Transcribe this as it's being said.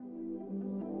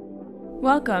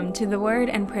Welcome to the Word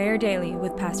and Prayer Daily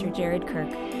with Pastor Jared Kirk.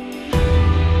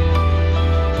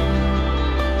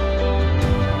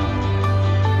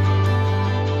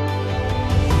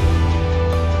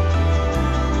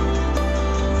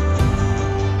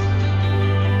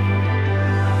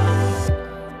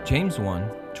 James 1,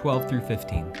 12 through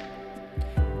 15.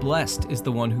 Blessed is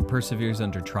the one who perseveres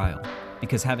under trial,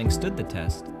 because having stood the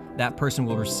test, that person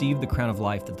will receive the crown of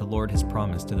life that the Lord has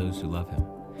promised to those who love him.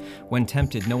 When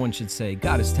tempted, no one should say,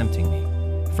 God is tempting me.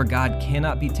 For God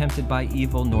cannot be tempted by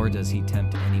evil, nor does he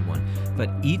tempt anyone.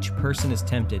 But each person is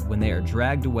tempted when they are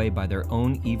dragged away by their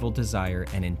own evil desire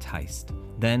and enticed.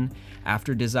 Then,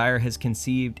 after desire has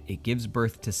conceived, it gives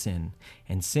birth to sin.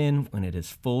 And sin, when it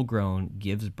is full grown,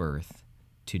 gives birth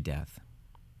to death.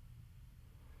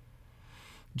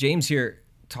 James here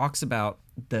talks about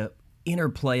the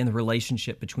interplay and the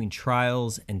relationship between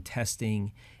trials and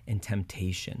testing and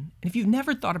temptation. And if you've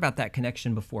never thought about that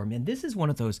connection before, man, this is one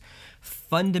of those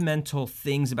fundamental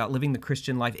things about living the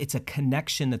Christian life. It's a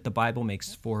connection that the Bible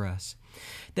makes for us.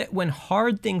 That when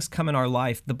hard things come in our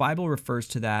life, the Bible refers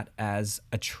to that as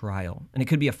a trial. And it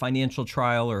could be a financial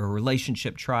trial or a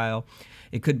relationship trial.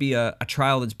 It could be a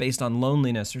trial that's based on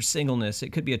loneliness or singleness.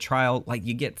 It could be a trial like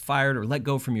you get fired or let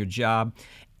go from your job.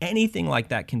 Anything like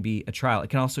that can be a trial. It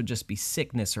can also just be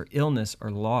sickness or illness or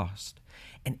loss.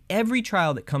 And every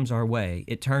trial that comes our way,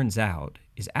 it turns out,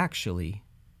 is actually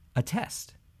a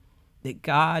test. That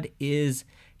God is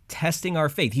testing our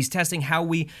faith. He's testing how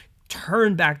we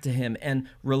turn back to him and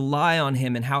rely on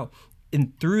him, and how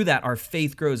and through that our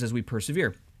faith grows as we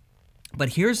persevere. But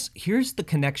here's the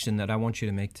connection that I want you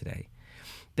to make today.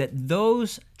 That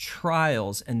those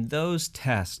trials and those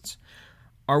tests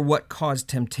are what caused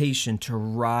temptation to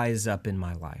rise up in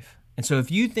my life. And so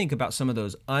if you think about some of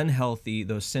those unhealthy,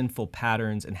 those sinful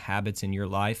patterns and habits in your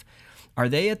life, are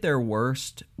they at their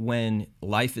worst when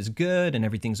life is good and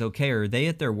everything's okay, or are they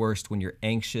at their worst when you're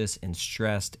anxious and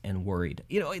stressed and worried?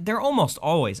 You know, they're almost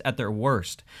always at their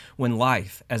worst when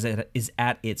life is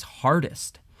at its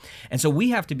hardest. And so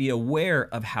we have to be aware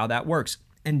of how that works.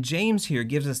 And James here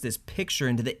gives us this picture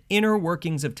into the inner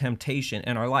workings of temptation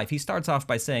in our life. He starts off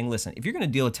by saying, listen, if you're going to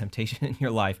deal with temptation in your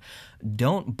life,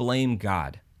 don't blame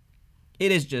God.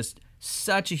 It is just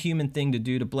such a human thing to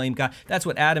do, to blame God. That's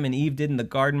what Adam and Eve did in the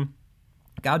garden.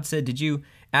 God said,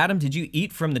 Adam, did you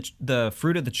eat from the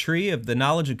fruit of the tree of the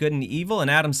knowledge of good and evil? And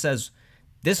Adam says,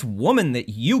 this woman that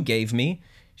you gave me,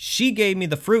 she gave me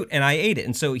the fruit and I ate it.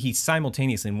 And so he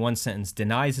simultaneously, in one sentence,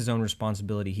 denies his own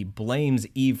responsibility. He blames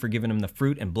Eve for giving him the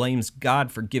fruit and blames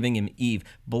God for giving him Eve.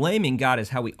 Blaming God is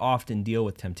how we often deal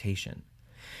with temptation.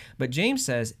 But James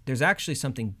says there's actually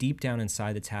something deep down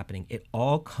inside that's happening. It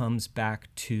all comes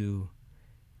back to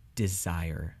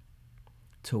desire,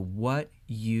 to what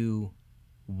you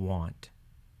want.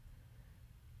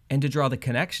 And to draw the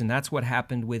connection, that's what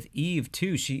happened with Eve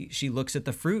too. She looks at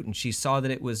the fruit and she saw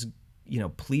that it was,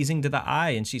 pleasing to the eye,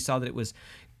 and she saw that it was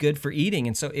good for eating.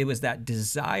 And so it was that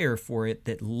desire for it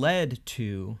that led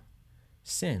to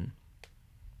sin.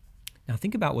 Now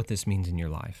think about what this means in your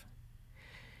life.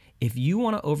 If you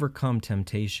want to overcome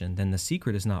temptation, then the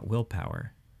secret is not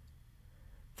willpower.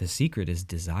 The secret is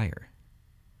desire.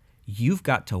 You've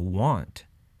got to want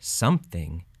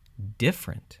something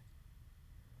different.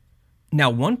 Now,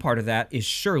 one part of that is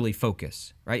surely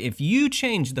focus, right? If you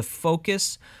change the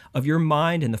focus of your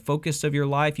mind and the focus of your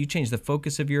life, you change the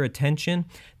focus of your attention,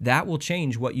 that will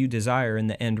change what you desire in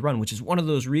the end run, which is one of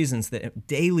those reasons that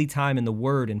daily time in the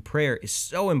Word and prayer is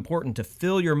so important, to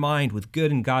fill your mind with good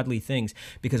and godly things,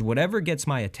 because whatever gets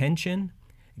my attention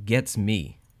gets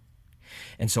me.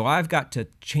 And so I've got to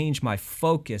change my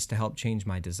focus to help change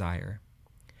my desire.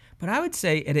 But I would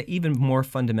say at an even more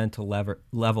fundamental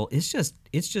level, it's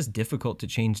just difficult to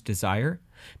change desire,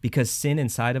 because sin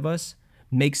inside of us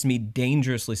makes me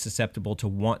dangerously susceptible to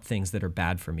want things that are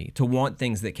bad for me, to want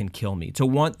things that can kill me, to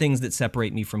want things that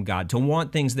separate me from God, to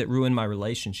want things that ruin my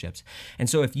relationships. And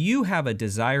so if you have a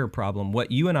desire problem, what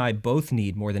you and I both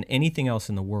need more than anything else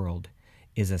in the world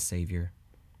is a Savior.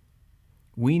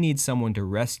 We need someone to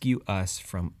rescue us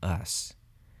from us.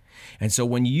 And so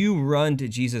when you run to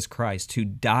Jesus Christ, who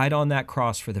died on that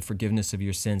cross for the forgiveness of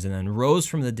your sins and then rose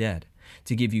from the dead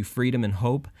to give you freedom and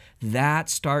hope, that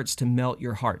starts to melt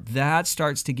your heart. That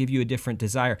starts to give you a different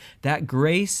desire. That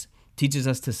grace teaches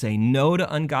us to say no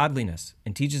to ungodliness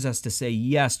and teaches us to say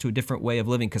yes to a different way of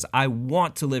living, because I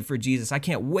want to live for Jesus. I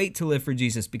can't wait to live for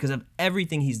Jesus because of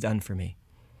everything he's done for me.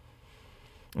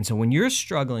 And so when you're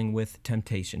struggling with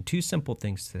temptation, two simple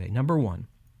things today. Number one,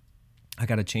 I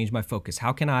got to change my focus.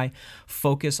 How can I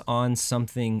focus on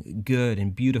something good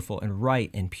and beautiful and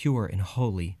right and pure and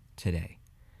holy today?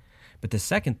 But the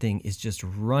second thing is just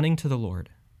running to the Lord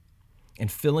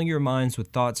and filling your minds with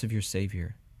thoughts of your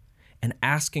Savior and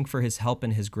asking for his help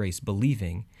and his grace,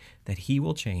 believing that he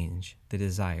will change the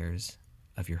desires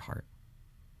of your heart.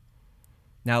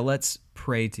 Now let's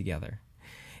pray together.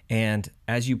 And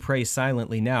as you pray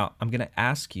silently now, I'm going to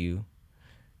ask you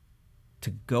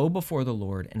to go before the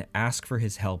Lord and ask for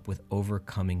his help with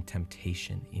overcoming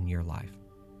temptation in your life.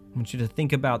 I want you to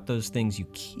think about those things you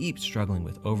keep struggling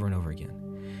with over and over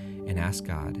again and ask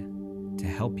God to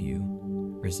help you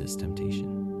resist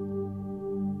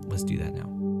temptation. Let's do that now.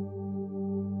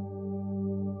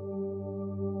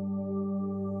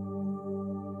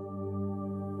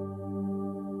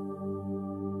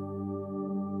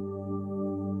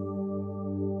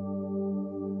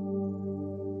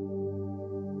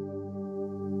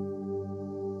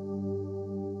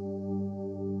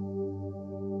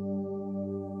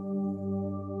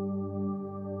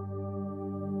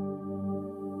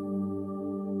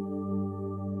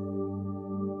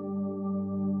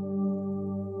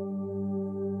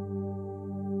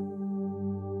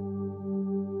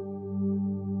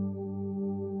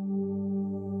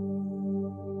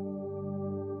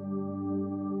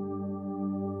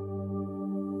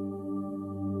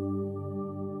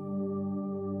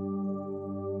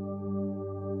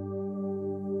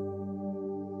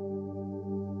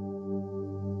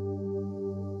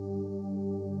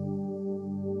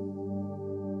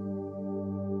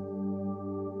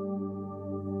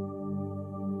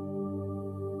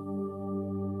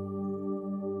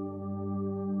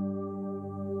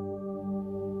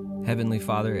 Heavenly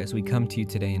Father, as we come to you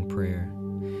today in prayer,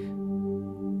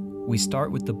 we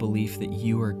start with the belief that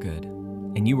you are good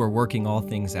and you are working all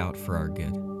things out for our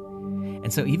good.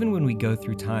 And so even when we go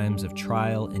through times of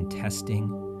trial and testing,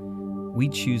 we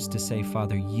choose to say,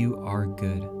 Father, you are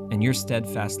good and your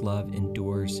steadfast love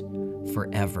endures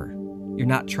forever. You're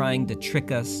not trying to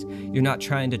trick us. You're not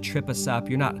trying to trip us up.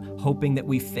 You're not hoping that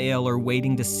we fail or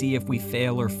waiting to see if we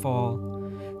fail or fall.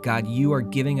 God, you are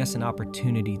giving us an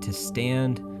opportunity to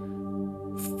stand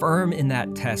firm in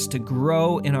that test, to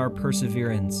grow in our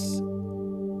perseverance,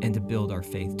 and to build our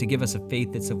faith, to give us a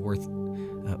faith that's of worth,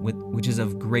 which is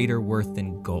of greater worth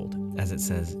than gold, as it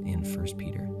says in 1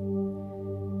 Peter.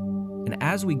 And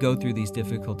as we go through these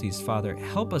difficulties, Father,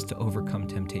 help us to overcome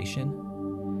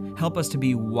temptation. Help us to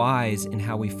be wise in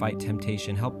how we fight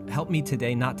temptation. Help me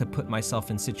today not to put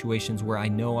myself in situations where I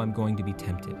know I'm going to be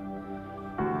tempted.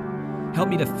 Help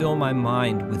me to fill my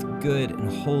mind with good and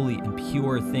holy and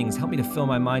pure things. Help me to fill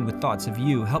my mind with thoughts of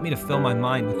you. Help me to fill my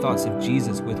mind with thoughts of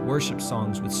Jesus, with worship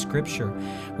songs, with scripture,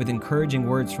 with encouraging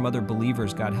words from other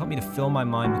believers. God, help me to fill my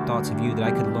mind with thoughts of you, that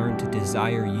I could learn to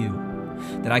desire you,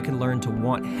 that I could learn to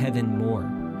want heaven more,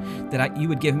 that you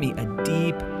would give me a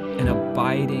deep and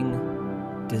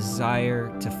abiding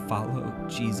desire to follow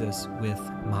Jesus with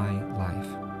my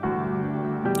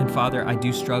life. And Father, I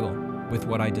do struggle with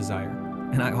what I desire.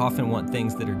 And I often want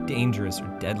things that are dangerous or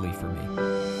deadly for me.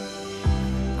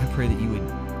 I pray that you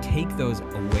would take those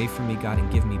away from me, God, and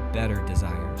give me better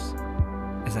desires.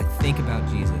 As I think about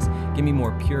Jesus, give me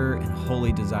more pure and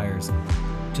holy desires,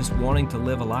 just wanting to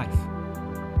live a life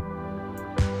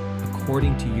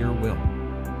according to your will,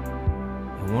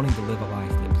 and wanting to live a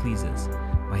life that pleases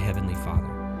my Heavenly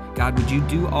Father. God, would you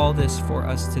do all this for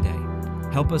us today?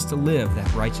 Help us to live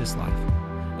that righteous life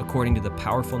according to the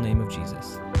powerful name of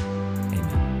Jesus.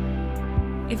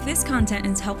 Amen. If this content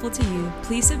is helpful to you,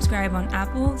 please subscribe on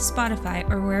Apple, Spotify,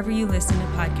 or wherever you listen to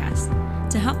podcasts.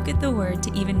 To help get the word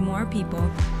to even more people,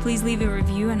 please leave a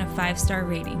review and a 5-star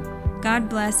rating. God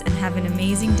bless and have an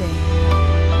amazing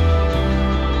day.